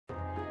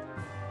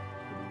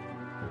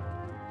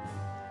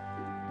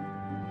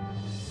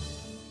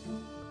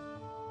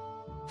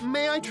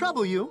May I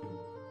trouble you?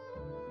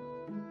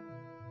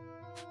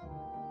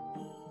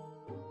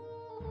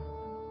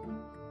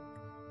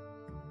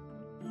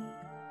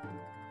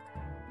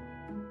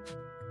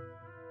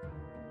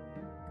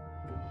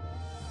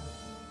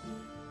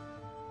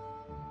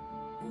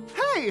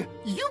 Hey,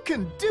 you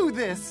can do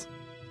this!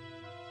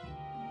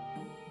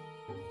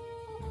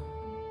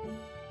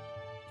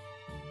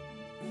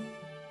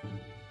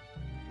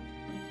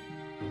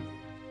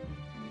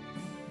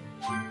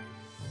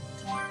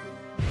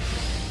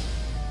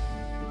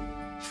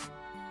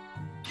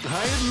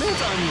 I admit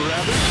I'm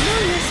rather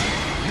curious.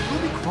 It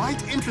will be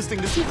quite interesting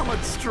to see how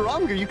much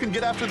stronger you can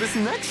get after this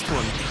next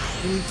one.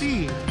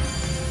 Indeed.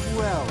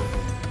 Well...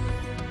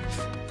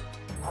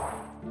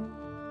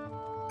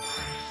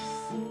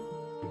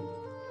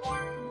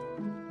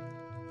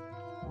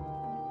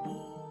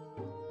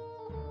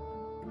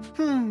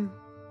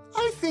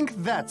 I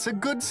think that's a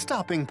good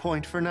stopping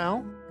point for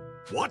now.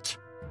 What?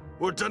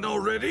 We're done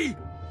already?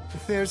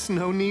 There's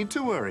no need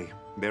to worry.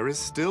 There is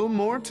still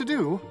more to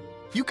do.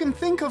 You can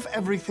think of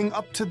everything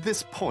up to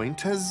this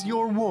point as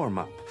your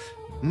warm-up.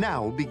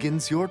 Now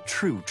begins your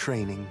true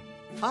training.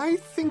 I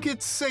think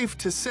it's safe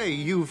to say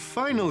you've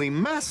finally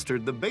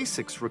mastered the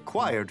basics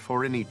required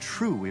for any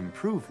true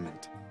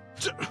improvement.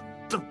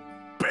 The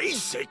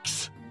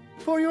basics?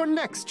 For your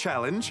next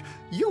challenge,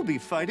 you'll be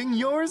fighting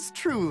yours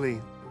truly.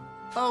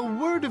 A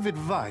word of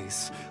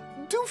advice.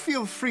 Do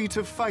feel free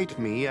to fight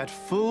me at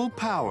full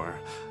power.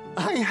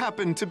 I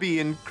happen to be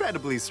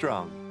incredibly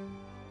strong.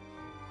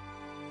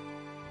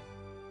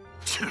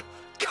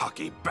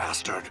 Cocky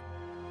bastard.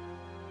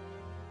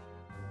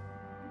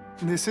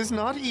 This is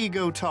not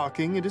ego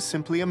talking, it is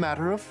simply a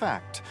matter of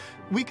fact.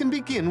 We can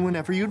begin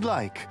whenever you'd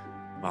like.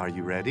 Are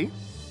you ready?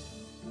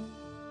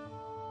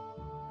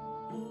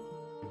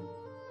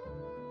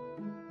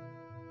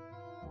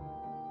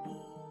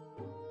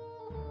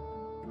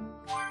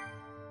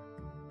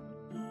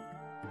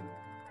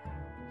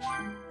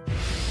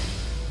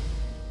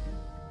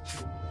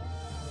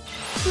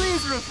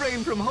 Please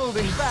refrain from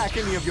holding back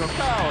any of your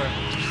power.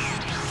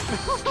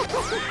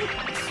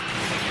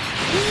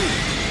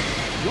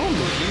 Your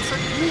movements are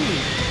clean,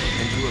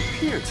 and you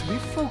appear to be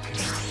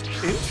focused.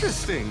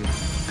 Interesting.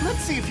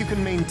 Let's see if you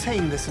can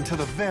maintain this until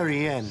the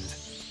very end.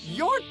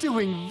 You're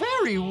doing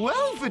very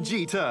well,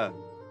 Vegeta!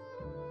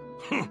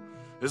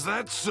 Is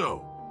that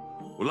so?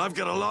 Well, I've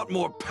got a lot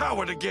more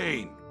power to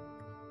gain.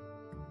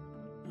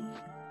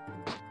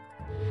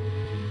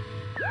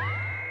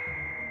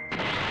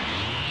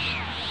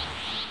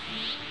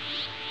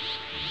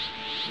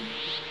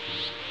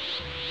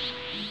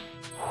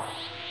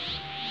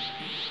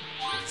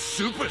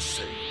 Super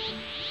Saiyan?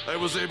 I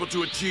was able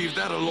to achieve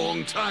that a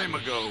long time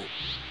ago.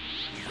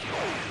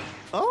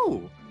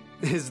 Oh,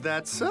 is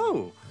that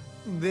so?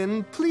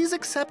 Then please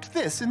accept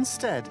this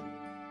instead.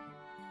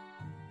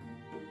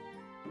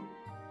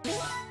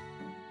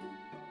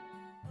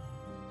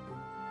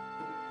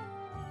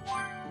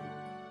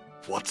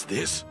 What's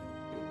this?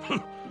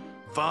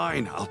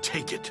 Fine, I'll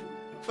take it.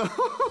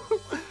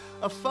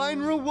 A fine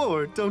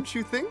reward, don't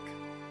you think?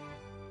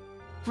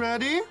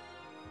 Ready?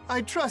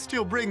 I trust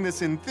you'll bring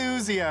this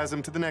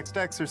enthusiasm to the next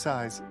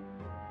exercise.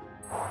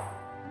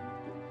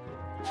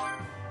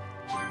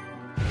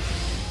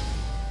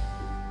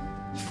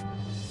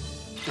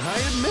 I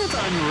admit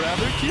I'm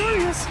rather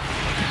curious.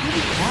 It'll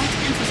be quite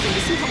interesting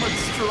to see how much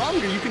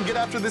stronger you can get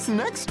after this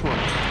next one.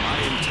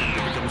 I intend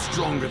to become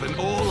stronger than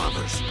all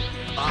others.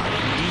 I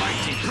am the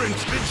mighty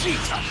Prince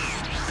Vegeta.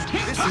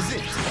 This is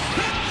it.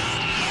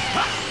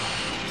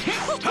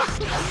 Here I go.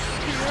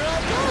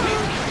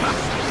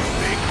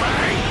 Big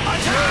Bang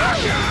attack!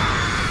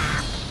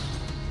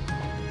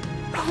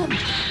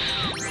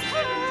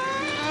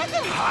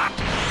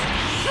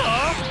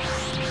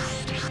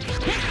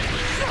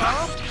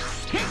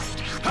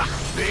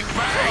 Big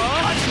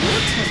Bang!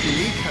 Your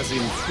technique has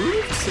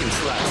improved since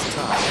last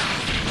time.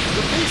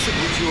 The pace at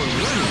which you're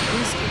running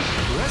is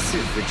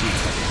impressive,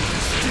 Vegeta.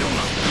 Still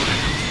not good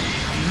enough.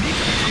 You need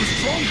to become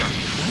stronger.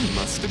 I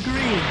must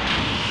agree.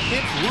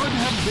 It would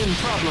have been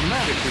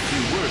problematic if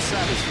you were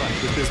satisfied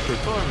with this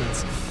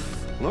performance.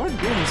 Lord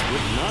Whis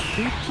would not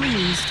be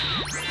pleased.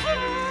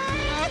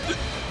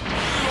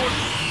 Lord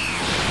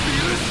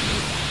Whis?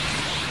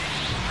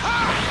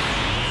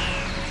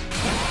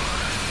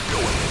 Go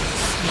ahead.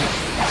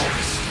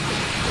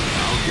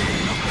 I'll give you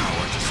enough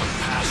power to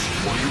surpass you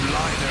while you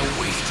lie there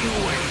wasting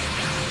away.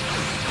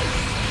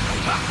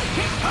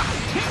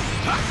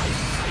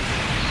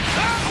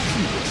 How can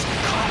you look so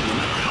calm no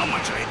matter how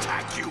much I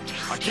attack you?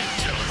 I can't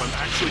tell if I'm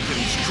actually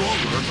getting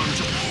stronger or if I'm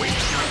just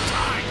wasting my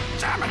time.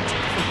 Damn it!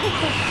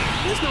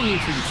 There's no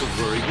need for you to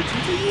worry,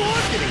 Vegeta. You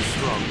are getting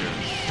stronger.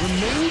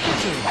 Remain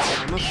vigilant.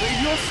 I'm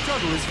afraid your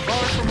struggle is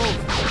far from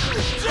over.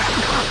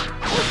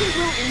 I think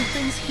we'll end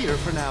things here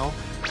for now.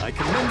 I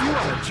commend you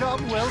on a job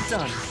well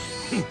done.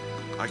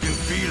 I can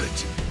feel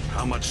it.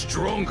 How much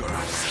stronger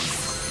I am.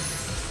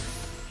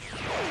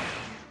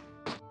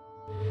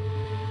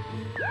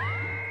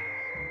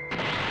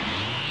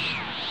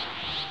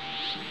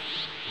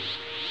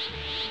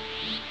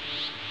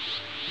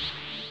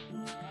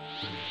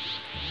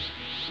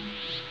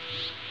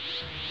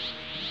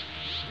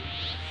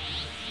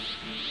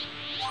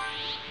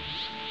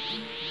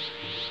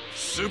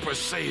 Super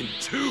Saiyan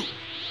 2.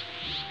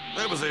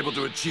 I was able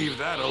to achieve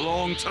that a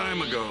long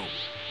time ago.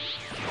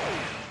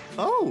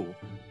 Oh,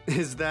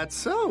 is that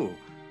so?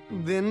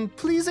 Then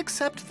please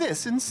accept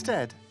this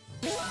instead.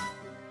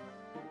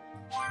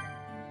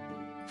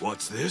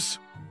 What's this?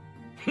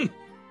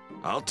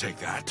 I'll take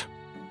that.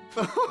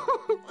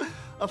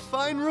 A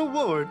fine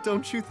reward,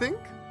 don't you think?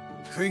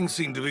 Things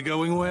seem to be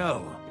going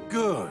well.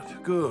 Good,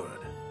 good.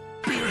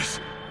 Beerus!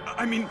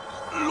 I mean,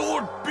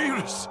 Lord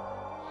Beerus!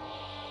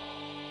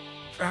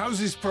 How's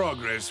his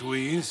progress,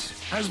 Whis?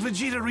 Has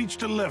Vegeta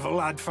reached a level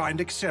I'd find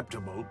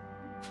acceptable?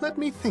 Let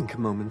me think a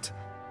moment.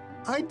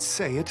 I'd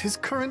say at his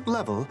current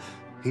level,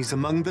 he's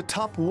among the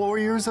top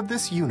warriors of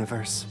this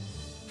universe.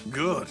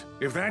 Good.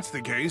 If that's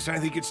the case, I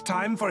think it's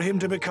time for him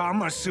to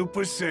become a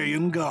Super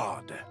Saiyan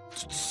God.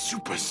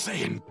 Super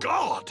Saiyan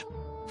God?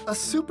 A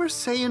Super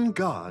Saiyan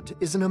God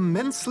is an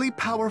immensely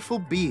powerful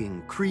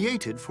being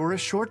created for a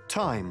short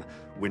time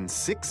when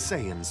 6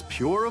 Saiyans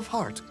pure of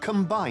heart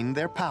combine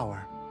their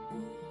power.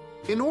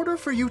 In order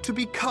for you to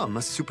become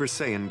a Super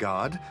Saiyan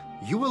God,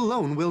 you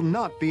alone will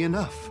not be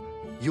enough.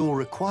 You'll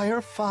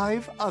require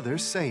 5 other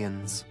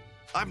Saiyans.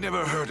 I've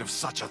never heard of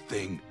such a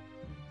thing.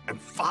 And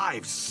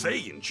 5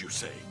 Saiyans, you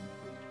say?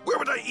 Where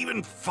would I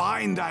even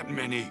find that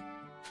many?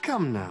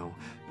 Come now,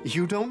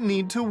 you don't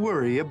need to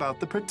worry about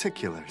the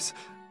particulars.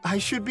 I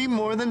should be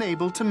more than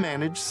able to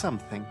manage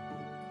something.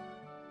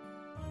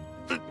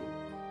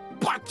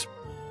 What?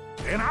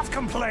 Enough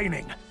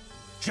complaining.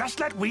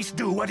 Just let Whis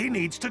do what he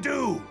needs to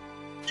do.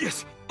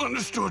 Yes,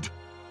 understood.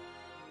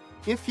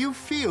 If you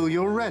feel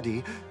you're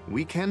ready,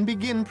 we can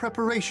begin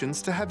preparations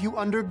to have you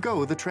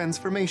undergo the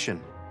transformation.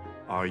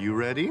 Are you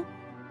ready?